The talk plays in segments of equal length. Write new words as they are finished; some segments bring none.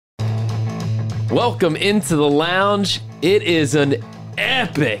Welcome into the lounge. It is an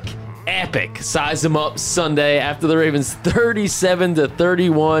epic size 'em up Sunday after the Ravens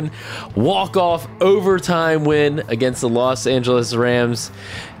 37-31 walk-off overtime win against the Los Angeles Rams.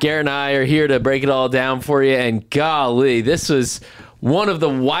 Garrett and I are here to break it all down for you, and golly, this was one of the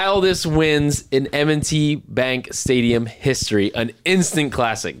wildest wins in M&T Bank Stadium history. An instant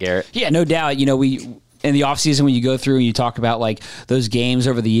classic, Garrett. Yeah, no doubt. You know, in the offseason, when you go through and you talk about like those games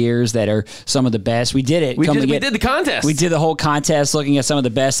over the years that are some of the best, we did it. We did the contest. We did the whole contest looking at some of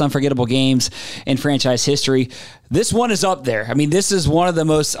the best unforgettable games in franchise history. This one is up there. I mean, this is one of the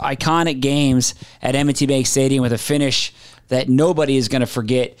most iconic games at M&T Bank Stadium with a finish that nobody is going to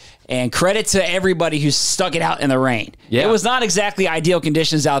forget. And credit to everybody who stuck it out in the rain. Yeah. It was not exactly ideal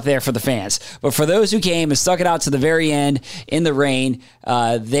conditions out there for the fans. But for those who came and stuck it out to the very end in the rain,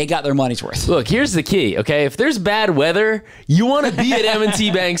 they got their money's worth. Look, here's the key, okay? If there's bad weather, you want to be at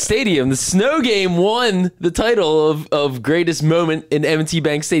M&T Bank Stadium. The snow game won the title of greatest moment in M&T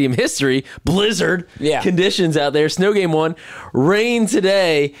Bank Stadium history. Blizzard conditions out there. Snow game won. Rain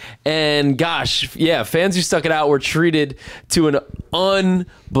today. And gosh, yeah, fans who stuck it out were treated to an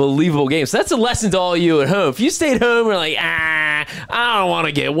unbelievable game. So that's a lesson to all you at home. If you stayed home and you're like, I don't want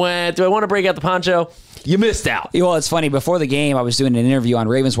to get wet. Do I want to break out the poncho? You missed out. Well, it's funny. Before the game, I was doing an interview on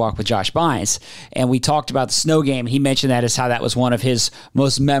Ravens Walk with Josh Bynes, and we talked about the snow game. He mentioned that as how that was one of his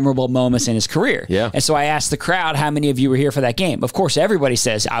most memorable moments in his career. Yeah. And so I asked the crowd, how many of you were here for that game? Of course, everybody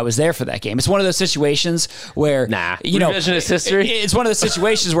says, I was there for that game. It's one of those situations where, revisionist history. It's one of those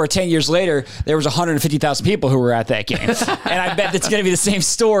situations where 10 years later, there was 150,000 people who were at that game. And I bet it's going to be the same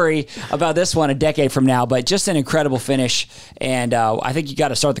story about this one a decade from now, but just an incredible finish. And I think you got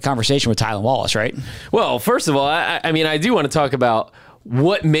to start the conversation with Tylan Wallace, right? Well, first of all, I mean, I do want to talk about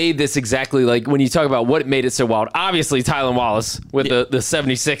what made this exactly, like when you talk about what made it so wild. Obviously, Tylan Wallace with the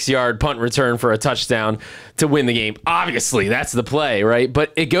 76-yard punt return for a touchdown to win the game. Obviously, that's the play, right?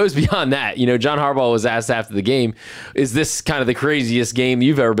 But it goes beyond that. You know, John Harbaugh was asked after the game, is this kind of the craziest game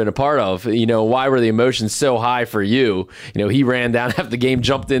you've ever been a part of? You know, why were the emotions so high for you? You know, he ran down after the game,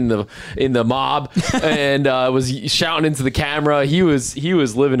 jumped in the mob and was shouting into the camera. He was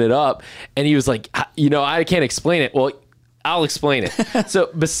living it up. And he was like, you know, I can't explain it. Well, I'll explain it. So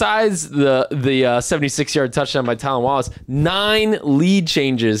besides the 76-yard touchdown by Tylan Wallace, 9 lead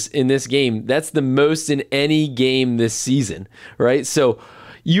changes in this game. That's the most in any game this season, right? So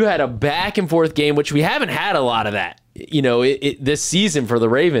you had a back and forth game, which we haven't had a lot of that. You know, this season for the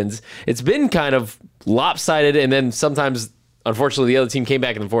Ravens, it's been kind of lopsided, and then sometimes, unfortunately, the other team came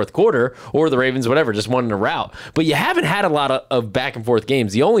back in the fourth quarter, or the Ravens, whatever, just won in a rout. But you haven't had a lot of back and forth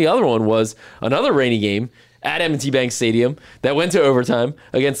games. The only other one was another rainy game at M&T Bank Stadium that went to overtime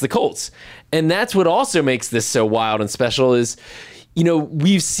against the Colts. And that's what also makes this so wild and special is, you know,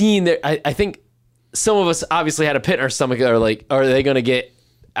 we've seen that. I think some of us obviously had a pit in our stomach, or like, are they going to get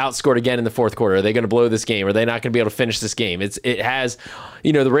outscored again in the fourth quarter? Are they going to blow this game? Are they not going to be able to finish this game? It has,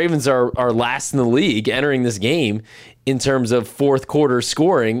 you know, the Ravens are last in the league entering this game in terms of fourth quarter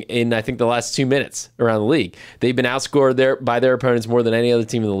scoring in, I think, the last 2 minutes around the league. They've been outscored by their opponents more than any other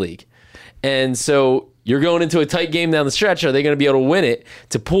team in the league. And so you're going into a tight game down the stretch. Are they going to be able to win it,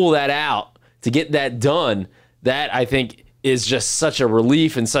 to pull that out, to get that done? That, I think, is just such a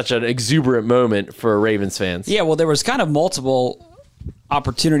relief and such an exuberant moment for Ravens fans. Yeah, well, there was kind of multiple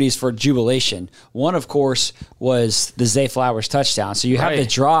opportunities for jubilation. One, of course, was the Zay Flowers touchdown. So you have the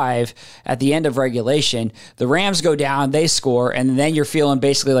drive at the end of regulation. The Rams go down, they score, and then you're feeling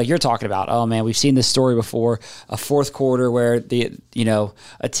basically like you're talking about, oh man, we've seen this story before, a fourth quarter where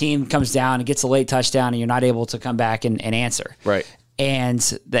a team comes down and gets a late touchdown and you're not able to come back and answer. Right. And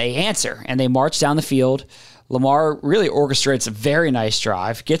they answer, and they march down the field. Lamar really orchestrates a very nice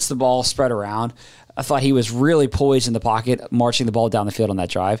drive, gets the ball spread around. I thought he was really poised in the pocket, marching the ball down the field on that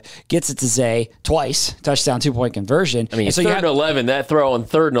drive. Gets it to Zay twice, touchdown, 2-point conversion. I mean, so 3rd and 11, that throw on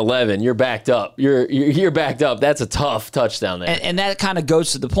 3rd and 11, you're backed up. You're backed up. That's a tough touchdown there. And that kind of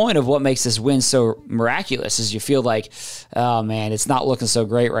goes to the point of what makes this win so miraculous is you feel like, oh man, it's not looking so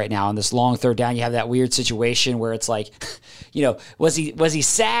great right now. On this long 3rd down, you have that weird situation where it's like, you know, was he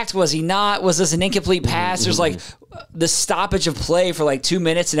sacked? Was he not? Was this an incomplete pass? There's like the stoppage of play for like 2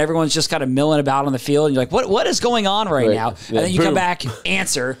 minutes and everyone's just kind of milling about on the field. And you're like, what is going on right now? Yeah. And then you come back,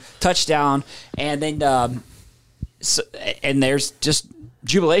 answer, touchdown, and then and there's just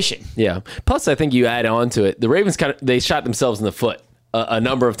jubilation. Yeah. Plus, I think you add on to it, the Ravens they shot themselves in the foot a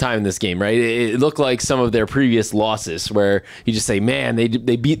number of times in this game, right? It looked like some of their previous losses where you just say, man, they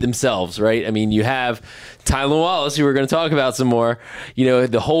beat themselves, right? I mean, you have Tylan Wallace, who we're going to talk about some more, you know,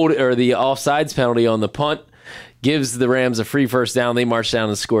 the hold or the offsides penalty on the punt. gives the Rams a free first down. They march down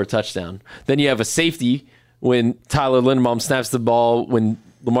and score a touchdown. Then you have a safety when Tyler Linderbaum snaps the ball when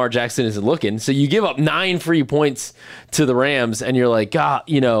Lamar Jackson isn't looking. So you give up 9 free points to the Rams, and you're like, God,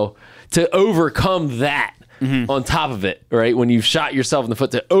 to overcome that on top of it, right? When you've shot yourself in the foot,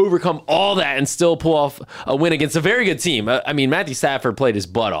 to overcome all that and still pull off a win against a very good team. I mean, Matthew Stafford played his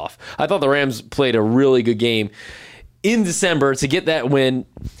butt off. I thought the Rams played a really good game in December to get that win,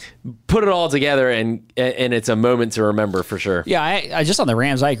 put it all together, and it's a moment to remember for sure. Yeah, I just on the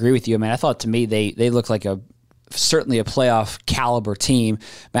Rams, I agree with you. I mean, I thought to me they looked like certainly a playoff caliber team.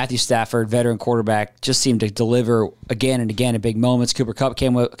 Matthew Stafford, veteran quarterback, just seemed to deliver again and again in big moments. Cooper Kupp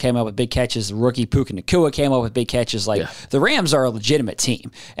came up with big catches. The rookie Puka Nacua came up with big catches. The Rams are a legitimate team.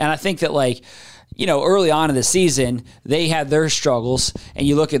 And I think that early on in the season, they had their struggles, and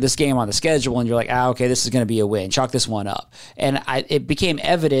you look at this game on the schedule, and you're like, okay, this is going to be a win. Chalk this one up. And it became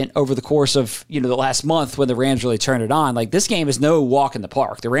evident over the course of the last month when the Rams really turned it on. This game is no walk in the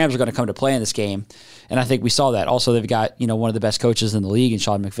park. The Rams are going to come to play in this game, and I think we saw that. Also, they've got one of the best coaches in the league in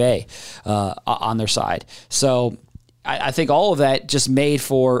Sean McVay on their side. So I think all of that just made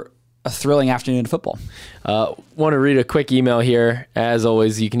for a thrilling afternoon of football. Want to read a quick email here. As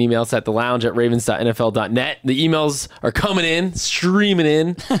always, you can email us at thelounge@ravens.nfl.net. The emails are coming in, streaming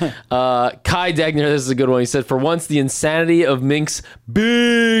in. Kai Degner, this is a good one. He said, for once, the insanity of Mink's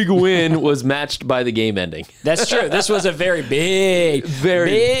big win was matched by the game ending. That's true. This was a very big.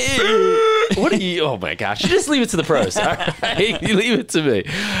 What are you? Oh my gosh! You just leave it to the pros. All right, you leave it to me.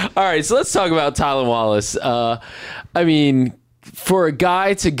 All right, so let's talk about Tylan Wallace. I mean, for a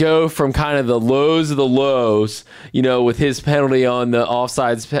guy to go from kind of the lows of the lows, with his penalty on the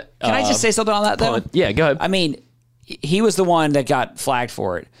offsides. Can I just say something on that, though? Yeah, go ahead. I mean, he was the one that got flagged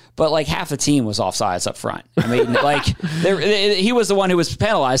for it, but half the team was offsides up front. I mean, he was the one who was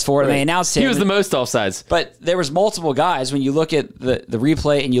penalized for it, and they announced him. He was the most offsides. But there was multiple guys. When you look at the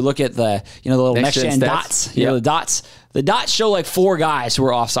replay and you look at the the little next-gen dots, the dots show 4 guys who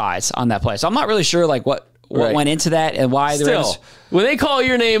were offsides on that play. So I'm not really sure what went into that and why. When they call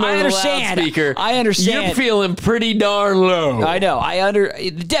your name on the loudspeaker, I understand. You're feeling pretty darn low. I know.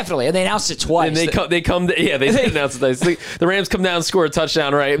 Definitely. And they announced it twice. And they did announce it twice. The Rams come down and score a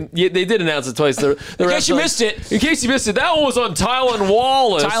touchdown, right? Yeah, they did announce it twice. In case you missed it, that one was on Tylan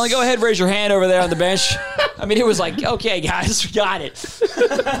Wallace. Tylan, go ahead, raise your hand over there on the bench. I mean, it was okay, guys, we got it.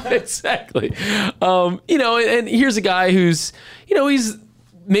 Exactly. And here's a guy who's, he's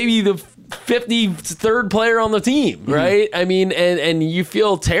maybe the 53rd player on the team, right? I mean, and you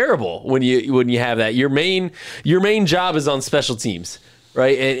feel terrible when you have that. Your main job is on special teams,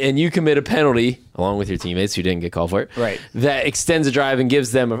 right? And you commit a penalty along with your teammates who didn't get called for it, right? That extends a drive and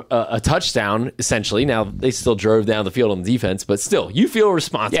gives them a touchdown, essentially. Now they still drove down the field on the defense, but still, you feel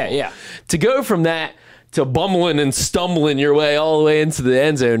responsible. Yeah. To go from that to bumbling and stumbling your way all the way into the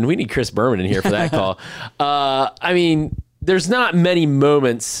end zone. We need Chris Berman in here for that call. I mean, there's not many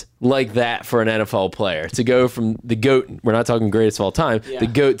moments like that for an NFL player to go from the GOAT, we're not talking greatest of all time, the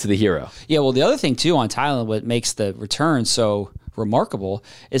GOAT to the hero. Yeah, well, the other thing, too, on Tylan, what makes the return so remarkable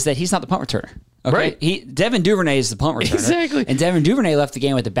is that he's not the punt returner. Okay? Right. Devin Duvernay is the punt returner. Exactly. And Devin Duvernay left the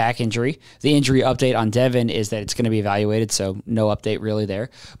game with a back injury. The injury update on Devin is that it's going to be evaluated, so no update really there.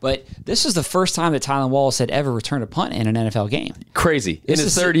 But this is the first time that Tylan Wallace had ever returned a punt in an NFL game. Crazy. In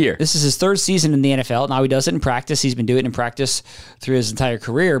his third year. This is his third season in the NFL. Now, he does it in practice. He's been doing it in practice through his entire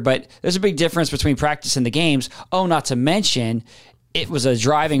career. But there's a big difference between practice and the games. Oh, not to mention, it was a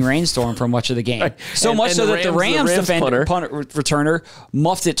driving rainstorm for much of the game. Right. So much so that the Rams defender, punt returner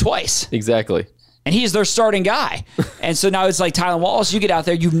muffed it twice. Exactly. And he's their starting guy. And so now it's Tylan Wallace, you get out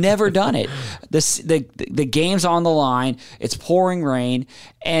there, you've never done it. The game's on the line, it's pouring rain,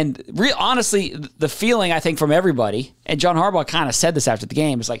 and honestly, the feeling I think from everybody, and John Harbaugh kind of said this after the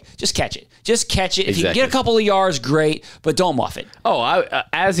game, is just catch it. Just catch it. If you get a couple of yards, great, but don't muff it. Oh,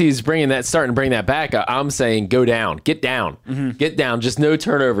 as he's starting to bring that back, I'm saying go down, get down, get down. Just no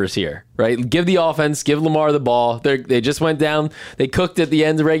turnovers here, right? Give the offense, give Lamar the ball. They just went down, they cooked at the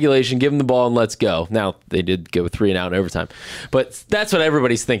end of regulation, give him the ball and let's go. Now, they did go 3 and out in overtime, but that's what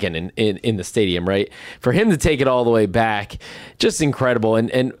everybody's thinking in the stadium, right? For him to take it all the way back, just incredible.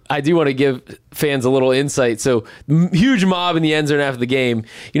 And I do want to give fans a little insight. So, huge mob in the end zone after the game.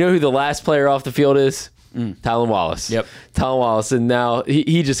 You know who the last player off the field is? Tylan Wallace. Yep. Tylan Wallace. And now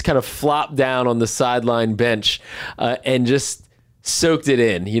he just kind of flopped down on the sideline bench and just soaked it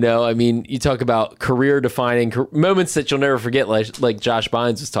in. I mean, you talk about career-defining moments that you'll never forget, like Josh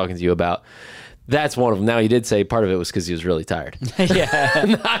Bynes was talking to you about. That's one of them. Now, he did say part of it was because he was really tired. Yeah.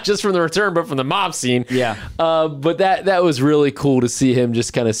 Not just from the return, but from the mob scene. Yeah. But that was really cool to see him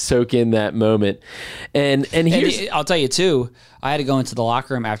just kind of soak in that moment. And I'll tell you, too, I had to go into the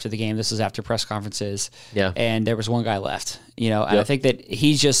locker room after the game. This was after press conferences. Yeah. And there was one guy left, and I think that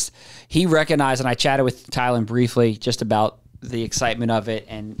he recognized, and I chatted with Tylen briefly just about the excitement of it,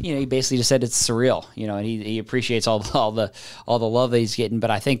 and he basically just said it's surreal, and he appreciates all the love that he's getting. But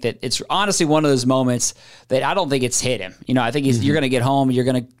I think that it's honestly one of those moments that I don't think it's hit him. I think you're going to get home, you're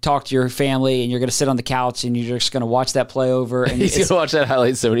going to talk to your family, and you're going to sit on the couch, and you're just going to watch that play over. And he's going to watch that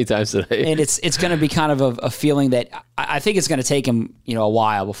highlight so many times today. And it's going to be kind of a feeling that I think it's going to take him a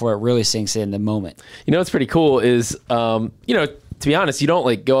while before it really sinks in the moment. What's pretty cool is to be honest, you don't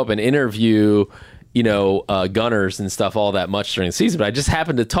like go up and interview gunners and stuff all that much during the season. But I just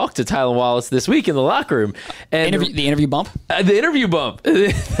happened to talk to Tylan Wallace this week in the locker room. And the interview bump? The interview bump.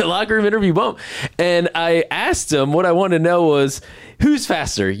 The locker room interview bump. And I asked him, what I wanted to know was, who's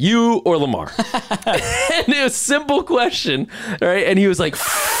faster, you or Lamar? And it was a simple question, right? And he was like,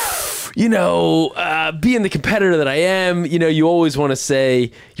 being the competitor that I am, you always want to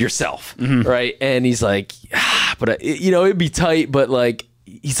say yourself, right? And he's like, but it'd be tight, but like,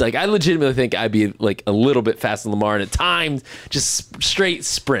 he's like, I legitimately think I'd be like a little bit faster than Lamar, and at times just straight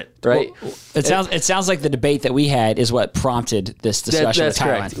sprint, right? Well, it sounds like the debate that we had is what prompted this discussion. That's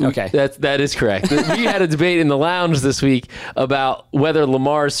correct. Okay, that is correct. We had a debate in the lounge this week about whether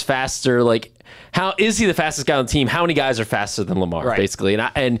Lamar's faster. Like, how is he the fastest guy on the team? How many guys are faster than Lamar, right, basically?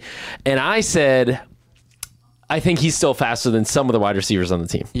 And I said, I think he's still faster than some of the wide receivers on the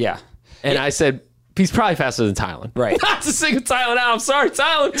team. Yeah, and I said, he's probably faster than Tylan. Right. Not to single Tylan out. I'm sorry,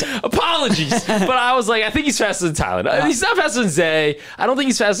 Tylan. Apologies. But I was like, I think he's faster than Tylan. He's not faster than Zay. I don't think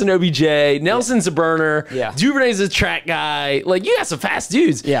he's faster than OBJ. Nelson's a burner. Yeah. Duvernay's a track guy. Like, you got some fast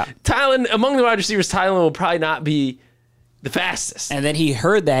dudes. Yeah. Tylan, among the wide receivers, Tylan will probably not be the fastest. And then he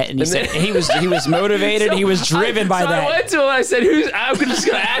heard that, and he said he was motivated. So he was driven by that. I went to him. I said, I'm just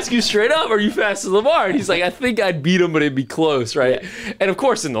going to ask you straight up, are you faster than Lamar? And he's like, I think I'd beat him, but it'd be close, right? Yeah. And of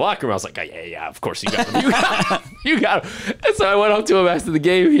course, in the locker room, I was like, yeah, of course you got him. You got him. And so I went up to him after the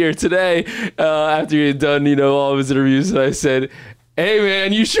game here today, after he had done, all of his interviews, and I said, hey,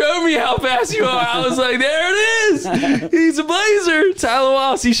 man, you showed me how fast you are. I was like, there it is. He's a Blazer. Tylan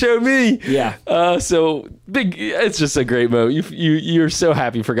Wallace, he showed me. Yeah. So big. It's just a great moment. You're so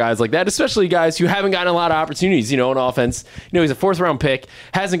happy for guys like that, especially guys who haven't gotten a lot of opportunities, on offense. He's a 4th-round pick,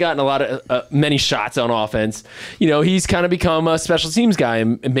 hasn't gotten a lot of many shots on offense. He's kind of become a special teams guy,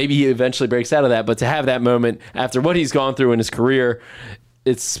 and maybe he eventually breaks out of that. But to have that moment after what he's gone through in his career,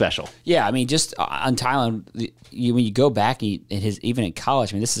 it's special. Yeah, I mean, just on Tylan, when you go back even in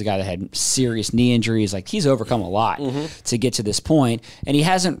college, I mean, this is a guy that had serious knee injuries. Like, he's overcome a lot to get to this point, and he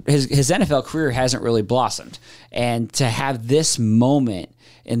hasn't. His NFL career hasn't really blossomed. And to have this moment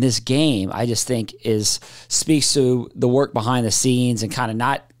in this game, I just think speaks to the work behind the scenes and kind of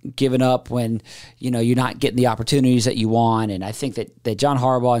not giving up when you're not getting the opportunities that you want. And I think that John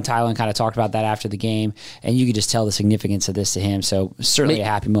Harbaugh and Tylan kind of talked about that after the game, and you could just tell the significance of this to him. So certainly a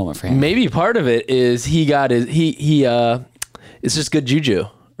happy moment for him. Maybe part of it is he got it's just good juju,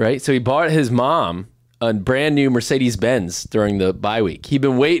 right? So he bought his mom a brand new Mercedes-Benz during the bye week. He'd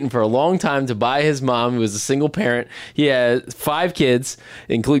been waiting for a long time to buy his mom, who was a single parent. He has 5 kids,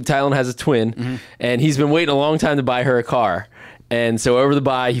 including Tylan has a twin, and he's been waiting a long time to buy her a car. And so over the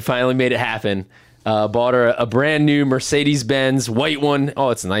bye, he finally made it happen. Bought her a brand new Mercedes-Benz, white one.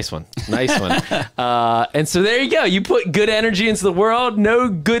 Oh, it's a nice one. Nice one. And so there you go. You put good energy into the world. No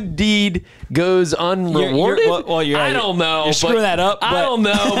good deed goes unrewarded. I don't know. You're screwing that up. I don't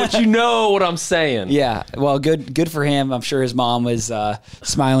know, but you know what I'm saying. Yeah. Well, good for him. I'm sure his mom was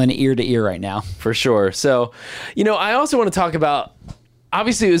smiling ear to ear right now. For sure. So, I also want to talk about,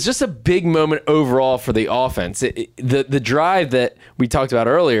 obviously, it was just a big moment overall for the offense. The drive that we talked about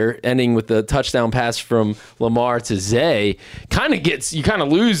earlier, ending with the touchdown pass from Lamar to Zay, you kind of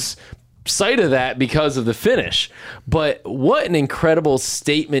lose sight of that because of the finish. But what an incredible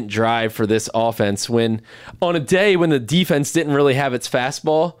statement drive for this offense when, on a day when the defense didn't really have its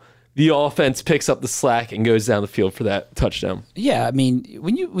fastball, the offense picks up the slack and goes down the field for that touchdown. Yeah, I mean,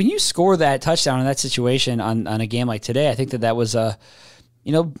 when you score that touchdown in that situation on a game like today, I think that was a...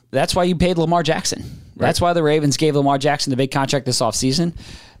 that's why you paid Lamar Jackson. Right. That's why the Ravens gave Lamar Jackson the big contract this offseason.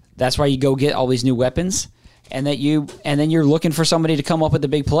 That's why you go get all these new weapons, and then you're looking for somebody to come up with the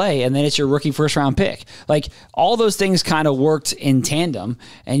big play, and then it's your rookie 1st-round pick. Like, all those things kind of worked in tandem,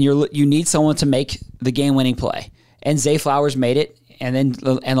 and you need someone to make the game-winning play. And Zay Flowers made it, and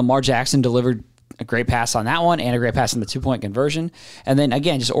Lamar Jackson delivered a great pass on that one and a great pass on the 2-point conversion. And then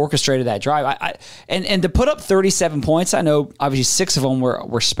again, just orchestrated that drive. And to put up 37 points, I know obviously 6 of them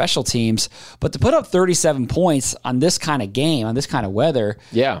were special teams, but to put up 37 points on this kind of game, on this kind of weather,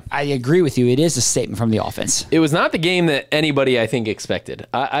 yeah, I agree with you. It is a statement from the offense. It was not the game that anybody, I think, expected.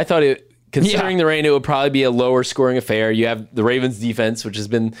 I thought considering the rain, it would probably be a lower scoring affair. You have the Ravens defense, which has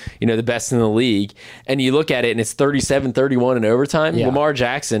been, the best in the league. And you look at it and it's 37-31 in overtime. Yeah. Lamar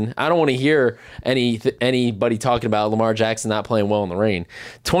Jackson, I don't want to hear anybody talking about Lamar Jackson not playing well in the rain.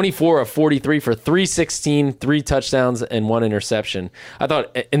 24 of 43 for 316, 3 touchdowns and 1 interception. I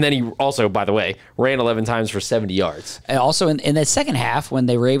thought, and then he also, by the way, ran 11 times for 70 yards. And also in that second half, when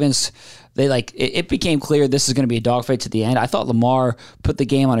the Ravens, it became clear this is going to be a dogfight to the end. I thought Lamar put the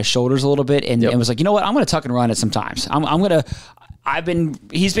game on his shoulders a little bit and was like, you know what, I'm going to tuck and run it sometimes.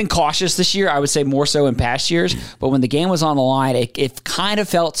 He's been cautious this year, I would say more so in past years, but when the game was on the line, it kind of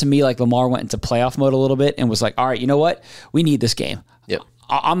felt to me like Lamar went into playoff mode a little bit and was like, all right, you know what, we need this game. Yep.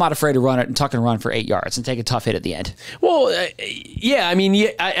 I'm not afraid to run it and tuck and run for 8 yards and take a tough hit at the end. Well,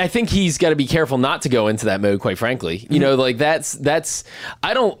 I think he's got to be careful not to go into that mode, quite frankly. That's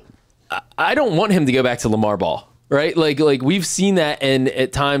I don't want him to go back to Lamar ball, right? Like we've seen that, and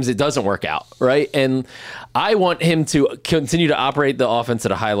at times it doesn't work out, right? And I want him to continue to operate the offense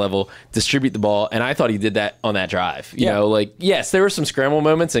at a high level, distribute the ball, and I thought he did that on that drive. Yes, there were some scramble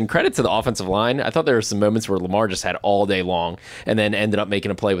moments, and credit to the offensive line. I thought there were some moments where Lamar just had all day long and then ended up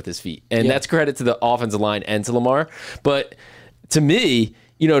making a play with his feet. And that's credit to the offensive line and to Lamar. But to me,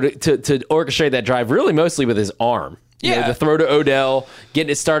 to orchestrate that drive really mostly with his arm. The throw to Odell, getting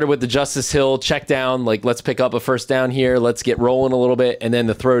it started with the Justice Hill check down, let's pick up a first down here, let's get rolling a little bit, and then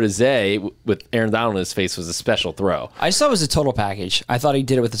the throw to Zay with Aaron Donald in his face was a special throw. I just thought it was a total package. I thought he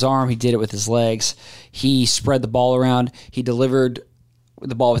did it with his arm, he did it with his legs, he spread the ball around, he delivered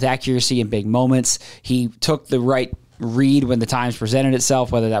the ball with accuracy in big moments, he took the right read when the times presented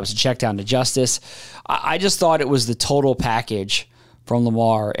itself, whether that was a check down to Justice. I just thought it was the total package from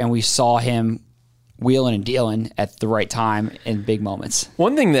Lamar, and we saw him wheeling and dealing at the right time in big moments.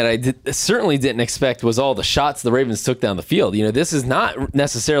 One thing that I certainly didn't expect was all the shots the Ravens took down the field. This has not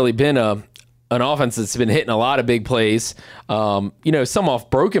necessarily been an offense that's been hitting a lot of big plays, some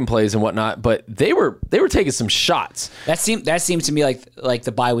off broken plays and whatnot, but they were taking some shots. That seemed to me like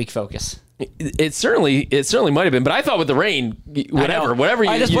the bye week focus. It certainly might have been, but I thought with the rain, whatever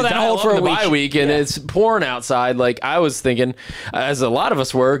I just put that hold for a bye week, and it's pouring outside. I was thinking, as a lot of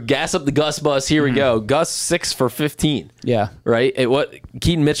us were, gas up the Gus bus. Here we go. Gus 6 for 15. Yeah. Right.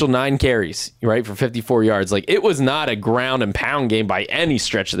 Keaton Mitchell 9 carries. Right, for 54 yards. It was not a ground and pound game by any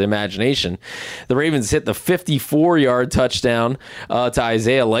stretch of the imagination. The Ravens hit the 54-yard touchdown to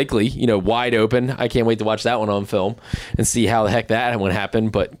Isaiah Likely. Wide open. I can't wait to watch that one on film and see how the heck that one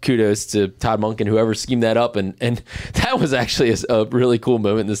happened. But kudos to Todd Monken, whoever schemed that up, and that was actually a really cool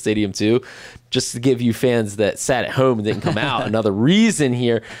moment in the stadium too, just to give you fans that sat at home and didn't come out another reason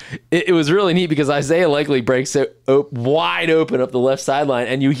here. It was really neat because Isaiah Likely breaks it wide open up the left sideline,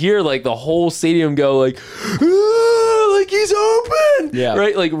 and you hear the whole stadium go he's open,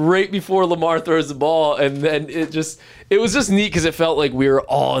 right, right before Lamar throws the ball, and then it was just neat because it felt like we were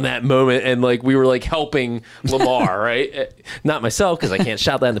all in that moment, and we were helping Lamar, right? Not myself because I can't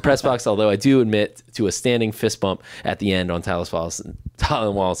shout that in the press box, although I do admit to a standing fist bump at the end on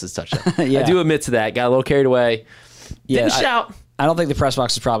Tylan Wallace's touchdown. I do admit to that. Got a little carried away. Didn't shout. I don't think the press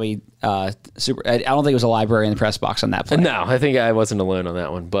box is probably super. I don't think it was a library in the press box on that play. No, I think I wasn't alone on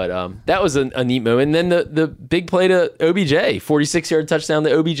that one. But that was a neat moment. And then the big play to OBJ, 46-yard touchdown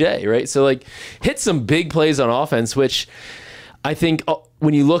to OBJ, right? So, hit some big plays on offense, which I think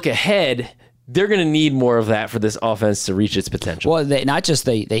when you look ahead, they're going to need more of that for this offense to reach its potential. Well, they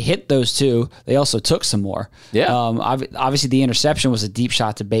hit those two. They also took some more. Yeah. Obviously, the interception was a deep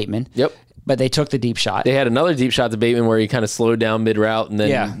shot to Bateman. Yep. But they took the deep shot. They had another deep shot to Bateman where he kind of slowed down mid-route and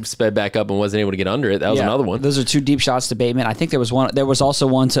then sped back up and wasn't able to get under it. That was another one. Those are 2 deep shots to Bateman. I think there was one. There was also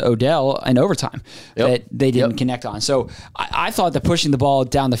one to Odell in overtime that they didn't connect on. So I thought that pushing the ball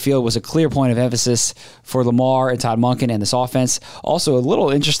down the field was a clear point of emphasis for Lamar and Todd Monken and this offense. Also, a little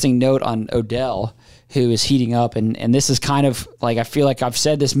interesting note on Odell, who is heating up, and this is kind of I feel like I've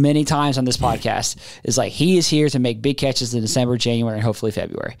said this many times on this podcast, is he is here to make big catches in December, January, and hopefully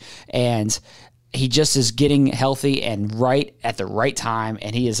February. And he just is getting healthy and right at the right time,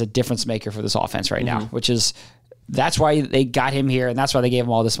 and he is a difference maker for this offense right now, that's why they got him here, and that's why they gave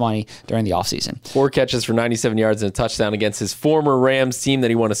him all this money during the offseason. 4 catches for 97 yards and a touchdown against his former Rams team that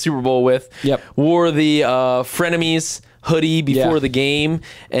he won a Super Bowl with. Yep. Wore the Frenemies hoodie before the game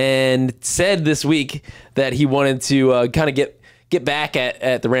and said this week that he wanted to kind of get back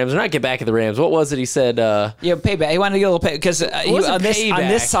at the Rams, or not get back at the Rams. What was it he said? Payback. He wanted to get a little pay because on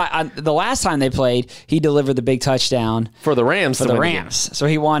this side, the last time they played, he delivered the big touchdown for the Rams. So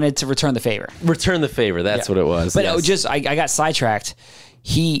he wanted to return the favor. Return the favor. That's what it was. But I got sidetracked.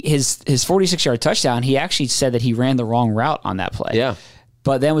 His 46-yard touchdown. He actually said that he ran the wrong route on that play. Yeah.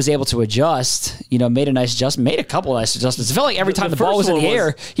 But then was able to adjust, made a nice adjustment, made a couple of nice adjustments. It felt like every time the ball was in the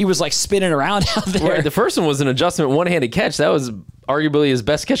air, he was like spinning around out there. Right, the first one was an adjustment, one-handed catch. That was arguably his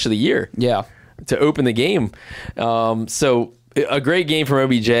best catch of the year. Yeah. To open the game. So a great game from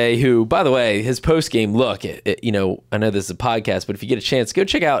OBJ, who, by the way, his post-game look, I know this is a podcast, but if you get a chance, go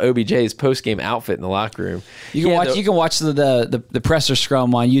check out OBJ's post-game outfit in the locker room. You can watch the presser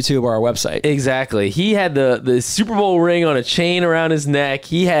scrum on YouTube or our website. Exactly. He had the Super Bowl ring on a chain around his neck.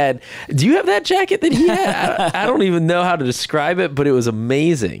 Do you have that jacket that he had? I don't even know how to describe it, but it was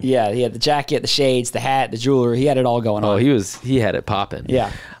amazing. Yeah, he had the jacket, the shades, the hat, the jewelry. He had it all going on. He had it popping.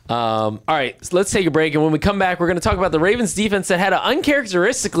 Yeah. All right, so let's take a break, and when we come back, we're going to talk about the Ravens defense that had an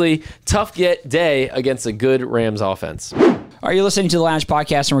uncharacteristically tough day against a good Rams offense. All right, you're listening to the Lounge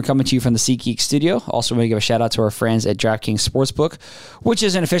Podcast, and we're coming to you from the SeatGeek studio. Also, want to give a shout out to our friends at DraftKings Sportsbook, which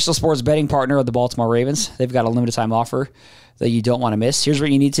is an official sports betting partner of the Baltimore Ravens. They've got a limited time offer that you don't want to miss. Here's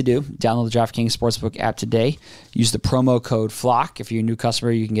what you need to do. Download the DraftKings Sportsbook app today. Use the promo code FLOCK. If you're a new customer,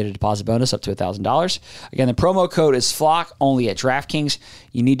 you can get a deposit bonus up to $1,000. Again, the promo code is FLOCK, only at DraftKings.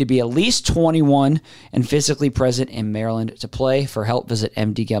 You need to be at least 21 and physically present in Maryland to play. For help, visit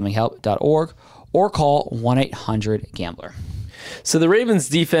mdgamblinghelp.org or call 1-800-GAMBLER. So the Ravens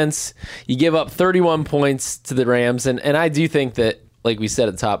defense, you give up 31 points to the Rams, and I do think that, like we said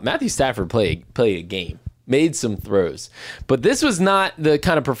at the top, Matthew Stafford played a game. Made some throws. But this was not the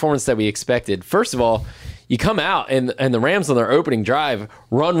kind of performance that we expected. First of all, you come out and the Rams on their opening drive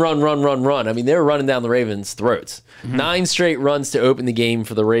run. I mean, they were running down the Ravens' throats. 9 straight runs to open the game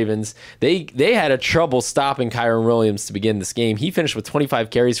for the Ravens. They had a trouble stopping Kyren Williams to begin this game. He finished with 25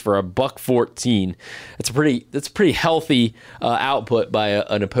 carries for $114. That's a pretty healthy output by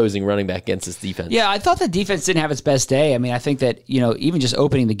an opposing running back against this defense. Yeah, I thought the defense didn't have its best day. I mean, I think that, even just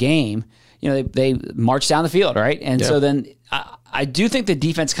opening the game, they marched down the field, right? And so then I do think the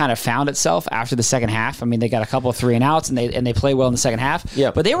defense kind of found itself after the second half. I mean, they got a couple of 3-and-outs, and they play well in the second half. Yeah.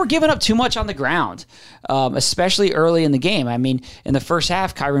 But they were giving up too much on the ground, especially early in the game. I mean, in the first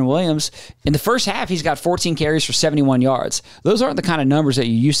half, Kyren Williams, he's got 14 carries for 71 yards. Those aren't the kind of numbers that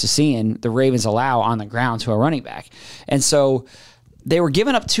you're used to seeing the Ravens allow on the ground to a running back. And so they were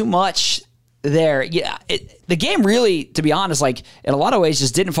giving up too much there. Yeah, the game really, to be honest, like in a lot of ways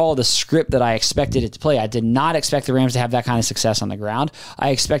just didn't follow the script that I expected it to play. I did not expect the Rams to have that kind of success on the ground.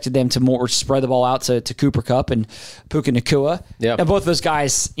 I expected them to more spread the ball out to Cooper Kupp and Puka Nacua. Yep. And both those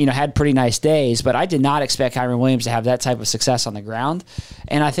guys, had pretty nice days, but I did not expect Kyren Williams to have that type of success on the ground.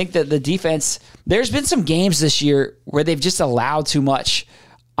 And I think that the defense, there's been some games this year where they've just allowed too much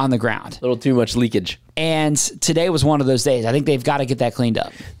on the ground. A little too much leakage. And today was one of those days. I think they've got to get that cleaned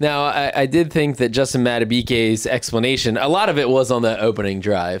up. Now, I did think that Justin Madubuike's explanation, a lot of it was on the opening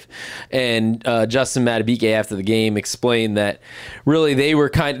drive. And Justin Madubuike, after the game, explained that really they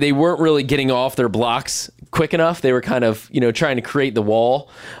weren't really getting off their blocks quick enough. They were kind of, trying to create the wall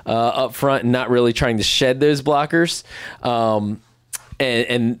up front and not really trying to shed those blockers.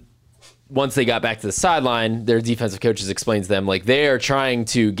 And once they got back to the sideline, their defensive coaches explained to them, like, they are trying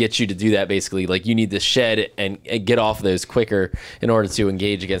to get you to do that, basically. Like, you need to shed and get off those quicker in order to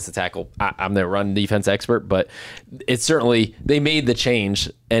engage against the tackle. I'm the run defense expert, but it's certainly, they made the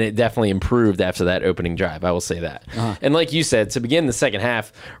change, and it definitely improved after that opening drive. I will say that. And like you said, to begin the second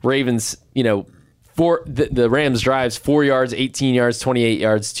half, Ravens, for the Rams drives 4 yards, 18 yards, 28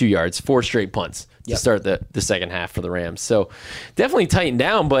 yards, 2 yards, 4 straight punts to start the second half for the Rams. So definitely tightened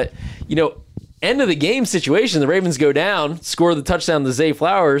down, but end of the game situation, the Ravens go down, score the touchdown to Zay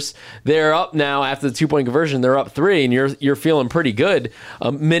Flowers. They're up now after the 2-point conversion. They're up 3, and you're feeling pretty good.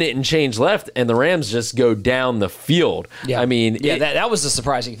 A minute and change left, and the Rams just go down the field. Yeah. I mean, that was the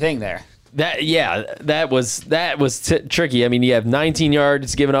surprising thing there. That was tricky. I mean, you have 19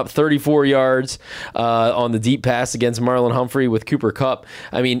 yards given up, 34 yards on the deep pass against Marlon Humphrey with Cooper Kupp.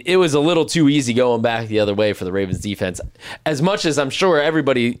 I mean, it was a little too easy going back the other way for the Ravens defense. As much as I'm sure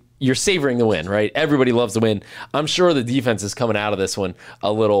you're savoring the win, right? Everybody loves the win. I'm sure the defense is coming out of this one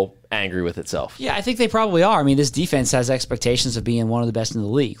a little angry with itself. Yeah, I think they probably are. I mean, this defense has expectations of being one of the best in the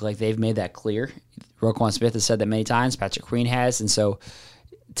league. Like, they've made that clear. Roquan Smith has said that many times. Patrick Queen has. And so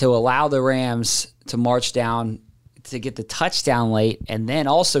to allow the Rams to march down to get the touchdown late and then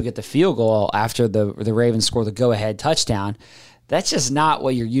also get the field goal after the Ravens score the go-ahead touchdown, that's just not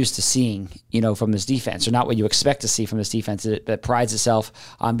what you're used to seeing, from this defense, or not what you expect to see from this defense that prides itself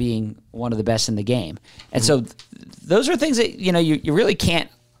on being one of the best in the game. And so those are things that, you really can't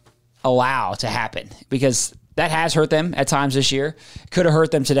allow to happen, because that has hurt them at times this year. Could have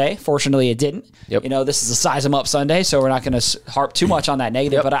hurt them today. Fortunately, it didn't. Yep. This is a size them up Sunday, so we're not going to harp too much on that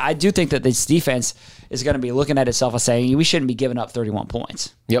negative. Yep. But I do think that this defense is going to be looking at itself and saying, we shouldn't be giving up 31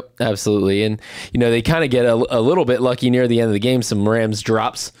 points. Yep, absolutely. And, they kind of get a little bit lucky near the end of the game. Some Rams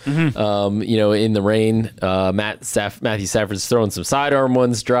drops, in the rain. Matthew Stafford's throwing some sidearm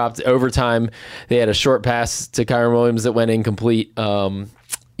ones, dropped. Overtime, they had a short pass to Kyren Williams that went incomplete.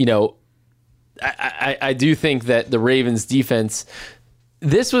 I do think that the Ravens defense,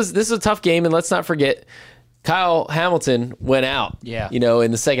 this was a tough game, and let's not forget Kyle Hamilton went out. Yeah.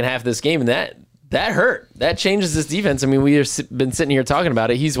 In the second half of this game, and that hurt. That changes this defense. I mean, we have been sitting here talking about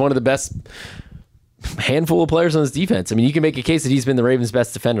it. He's one of the best handful of players on this defense. I mean, you can make a case that he's been the Ravens'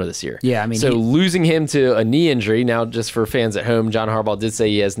 best defender this year. Yeah, I mean, so losing him to a knee injury, now just for fans at home, John Harbaugh did say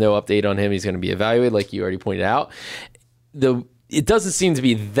he has no update on him. He's going to be evaluated, like you already pointed out. It doesn't seem to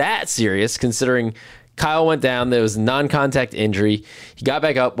be that serious, considering Kyle went down. There was a non-contact injury. He got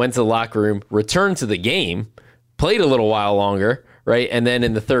back up, went to the locker room, returned to the game, played a little while longer, right? And then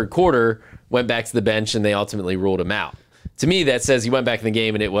in the third quarter, went back to the bench, and they ultimately ruled him out. To me, that says he went back in the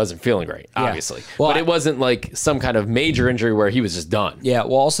game and it wasn't feeling great, obviously. Yeah. Well, but it wasn't like some kind of major injury where he was just done. Yeah,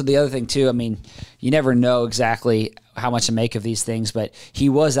 well, also the other thing, too, I mean, you never know exactly how much to make of these things, but he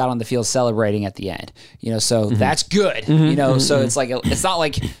was out on the field celebrating at the end, so that's good, so it's like, it's not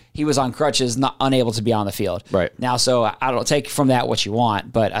like he was on crutches, not unable to be on the field. Right. Now, so I don't take from that what you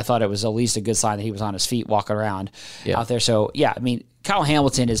want, but I thought it was at least a good sign that he was on his feet walking around out there. So, yeah, I mean, Kyle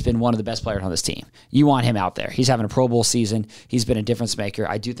Hamilton has been one of the best players on this team. You want him out there. He's having a Pro Bowl season. He's been a difference maker.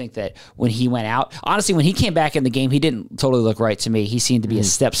 I do think that when he went out, honestly, when he came back in the game, he didn't totally look right to me. He seemed to be a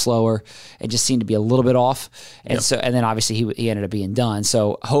step slower and just seemed to be a little bit off. And and then obviously he ended up being done.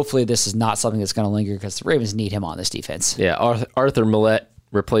 So hopefully this is not something that's going to linger, because the Ravens need him on this defense. Yeah, Arthur Millette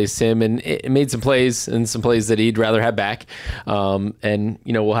replaced him, and it made some plays that he'd rather have back. And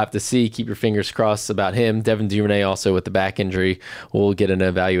we'll have to see. Keep your fingers crossed about him. Devin Duvernay also with the back injury. We'll get an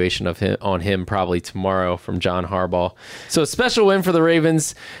evaluation of him probably tomorrow from John Harbaugh. So a special win for the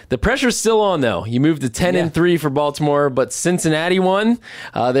Ravens. The pressure's still on though. You moved to 10-3 for Baltimore, but Cincinnati won.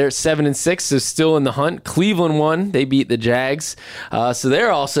 They're 7-6, so still in the hunt. Cleveland won. They beat the Jags. So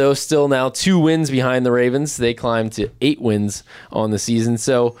they're also still now 2 wins behind the Ravens. They climbed to 8 wins on the season.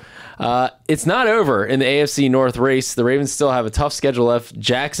 So it's not over in the AFC North race. The Ravens still have a tough schedule left.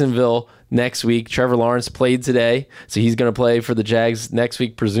 Jacksonville next week. Trevor Lawrence played today, so he's going to play for the Jags next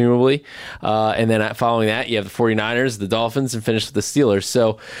week, presumably. And then following that, you have the 49ers, the Dolphins, and finish with the Steelers.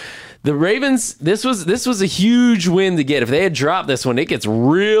 So the Ravens, this was a huge win to get. If they had dropped this one, it gets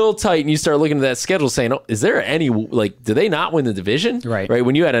real tight, and you start looking at that schedule saying, oh, is there any, do they not win the division? Right.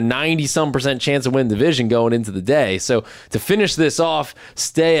 When you had a 90-some% chance of winning the division going into the day. So to finish this off,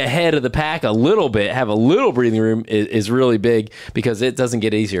 stay ahead of the pack a little bit, have a little breathing room is really big, because it doesn't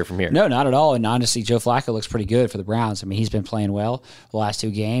get easier from here. No, not at all. And honestly, Joe Flacco looks pretty good for the Browns. I mean, he's been playing well the last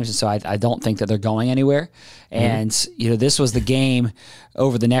 2 games, and so I don't think that they're going anywhere. And, this was the game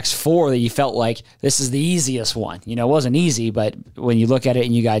over the next 4 that you felt like this is the easiest one. It wasn't easy, but when you look at it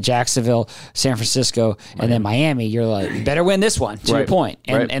and you got Jacksonville, San Francisco, and then Miami, you're like, you better win this one, to your point.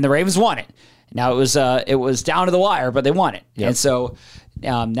 And the Ravens won it. Now, it was down to the wire, but they won it. Yep. And so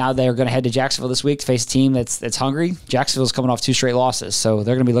now they're going to head to Jacksonville this week to face a team that's hungry. Jacksonville's coming off 2 straight losses, so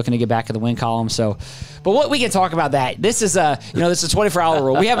they're going to be looking to get back in the win column. So, but what we can talk about that. This is this is a 24-hour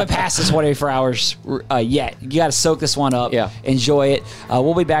rule. We haven't passed this 24 hours yet. You got to soak this one up. Yeah. Enjoy it.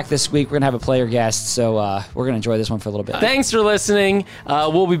 We'll be back this week. We're going to have a player guest, so we're going to enjoy this one for a little bit. Thanks for listening.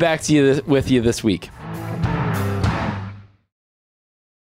 We'll be back with you this week.